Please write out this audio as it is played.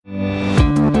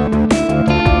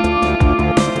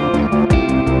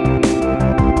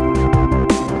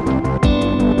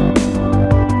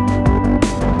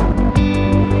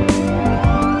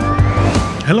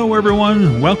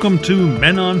everyone. Welcome to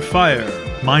Men on Fire.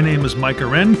 My name is Mike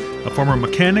Arend, a former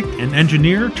mechanic and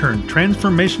engineer turned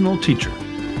transformational teacher.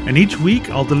 And each week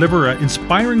I'll deliver an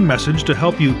inspiring message to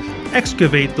help you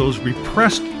excavate those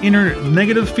repressed inner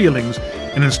negative feelings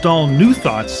and install new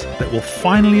thoughts that will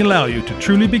finally allow you to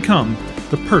truly become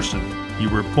the person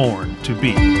you were born to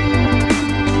be.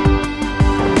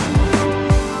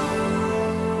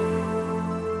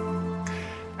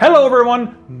 Hello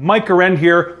everyone, Mike Arend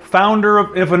here, founder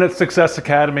of Infinite Success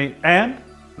Academy and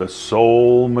the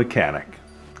Soul Mechanic.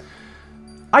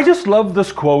 I just love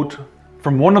this quote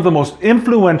from one of the most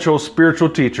influential spiritual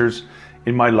teachers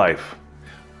in my life,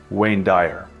 Wayne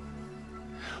Dyer.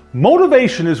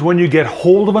 Motivation is when you get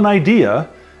hold of an idea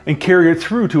and carry it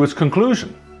through to its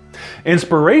conclusion.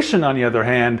 Inspiration, on the other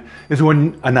hand, is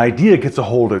when an idea gets a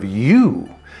hold of you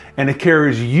and it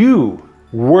carries you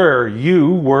where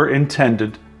you were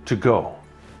intended to go.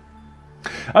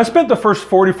 I spent the first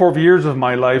 44 years of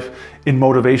my life in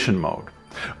motivation mode,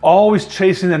 always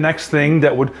chasing the next thing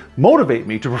that would motivate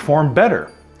me to perform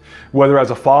better. Whether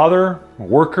as a father,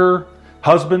 worker,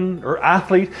 husband, or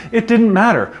athlete, it didn't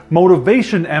matter.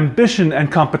 Motivation, ambition,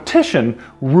 and competition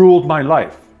ruled my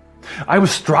life. I was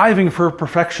striving for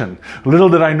perfection. Little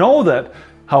did I know that,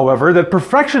 however, that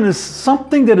perfection is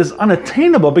something that is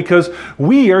unattainable because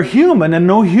we are human and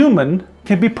no human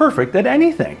can be perfect at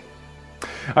anything.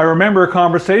 I remember a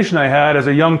conversation I had as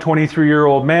a young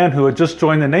 23-year-old man who had just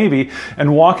joined the Navy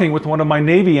and walking with one of my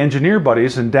Navy engineer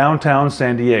buddies in downtown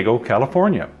San Diego,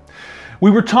 California. We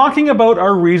were talking about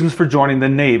our reasons for joining the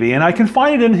Navy, and I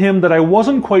confided in him that I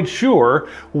wasn't quite sure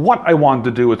what I wanted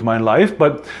to do with my life,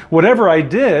 but whatever I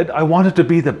did, I wanted to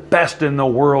be the best in the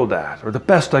world at, or the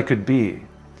best I could be.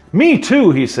 Me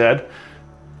too, he said.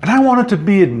 And I wanted to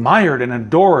be admired and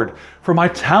adored for my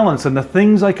talents and the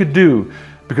things I could do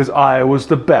because I was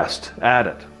the best at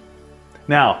it.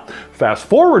 Now, fast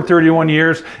forward 31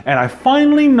 years and I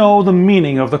finally know the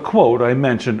meaning of the quote I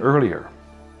mentioned earlier.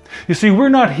 You see, we're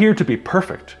not here to be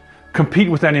perfect, compete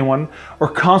with anyone, or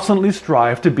constantly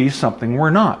strive to be something we're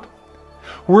not.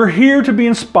 We're here to be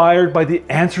inspired by the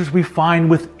answers we find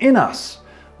within us,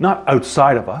 not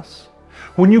outside of us.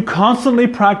 When you constantly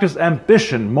practice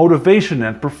ambition, motivation,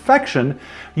 and perfection,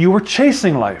 you are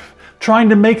chasing life, trying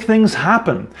to make things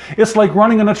happen. It's like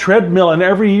running on a treadmill, and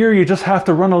every year you just have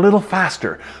to run a little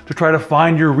faster to try to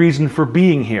find your reason for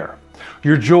being here,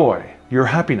 your joy, your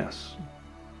happiness.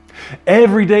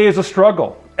 Every day is a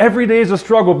struggle. Every day is a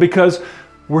struggle because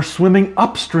we're swimming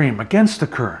upstream against the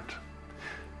current,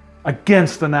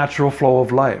 against the natural flow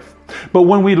of life. But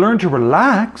when we learn to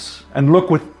relax and look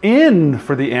within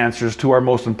for the answers to our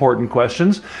most important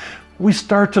questions, we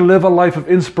start to live a life of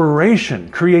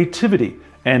inspiration, creativity,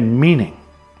 and meaning,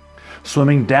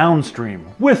 swimming downstream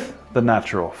with the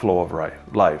natural flow of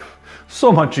life. So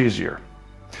much easier.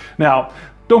 Now,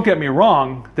 don't get me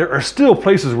wrong, there are still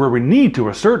places where we need to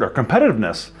assert our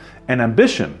competitiveness and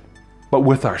ambition, but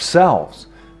with ourselves,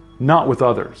 not with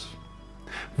others.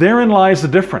 Therein lies the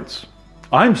difference.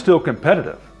 I'm still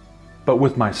competitive, but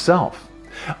with myself.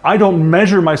 I don't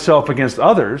measure myself against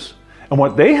others and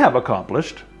what they have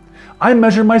accomplished. I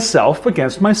measure myself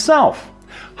against myself.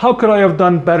 How could I have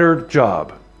done a better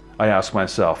job? I ask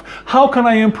myself. How can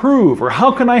I improve, or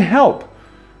how can I help?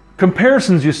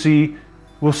 Comparisons, you see,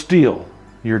 will steal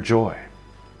your joy.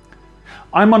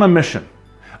 I'm on a mission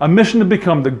to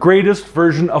become the greatest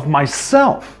version of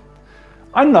myself.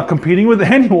 I'm not competing with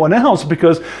anyone else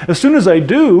because as soon as I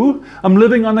do, I'm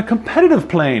living on the competitive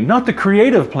plane, not the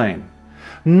creative plane.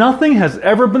 Nothing has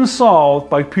ever been solved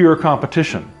by pure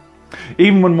competition.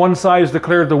 Even when one side is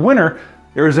declared the winner,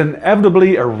 there is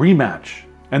inevitably a rematch,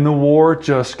 and the war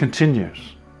just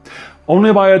continues.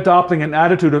 Only by adopting an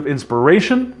attitude of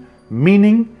inspiration,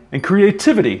 meaning, and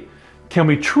creativity can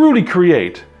we truly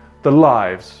create the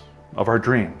lives of our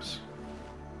dreams.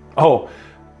 Oh,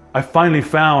 I finally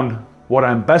found what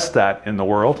I'm best at in the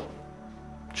world,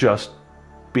 just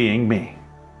being me.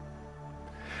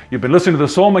 You've been listening to The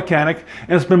Soul Mechanic,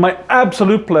 and it's been my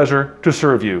absolute pleasure to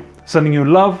serve you, sending you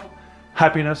love,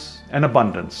 happiness, and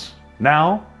abundance,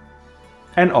 now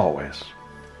and always.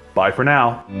 Bye for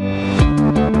now.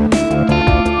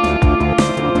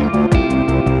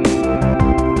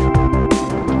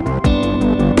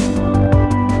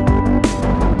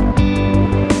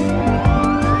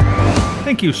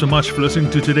 Thank you so much for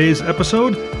listening to today's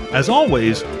episode. As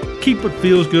always, keep what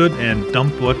feels good and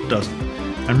dump what doesn't.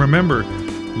 And remember,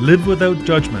 live without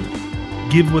judgment,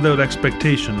 give without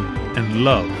expectation, and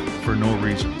love for no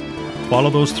reason. Follow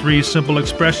those 3 simple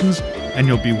expressions and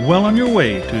you'll be well on your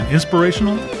way to an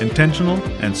inspirational, intentional,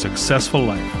 and successful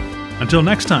life. Until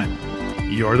next time,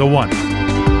 you're the one.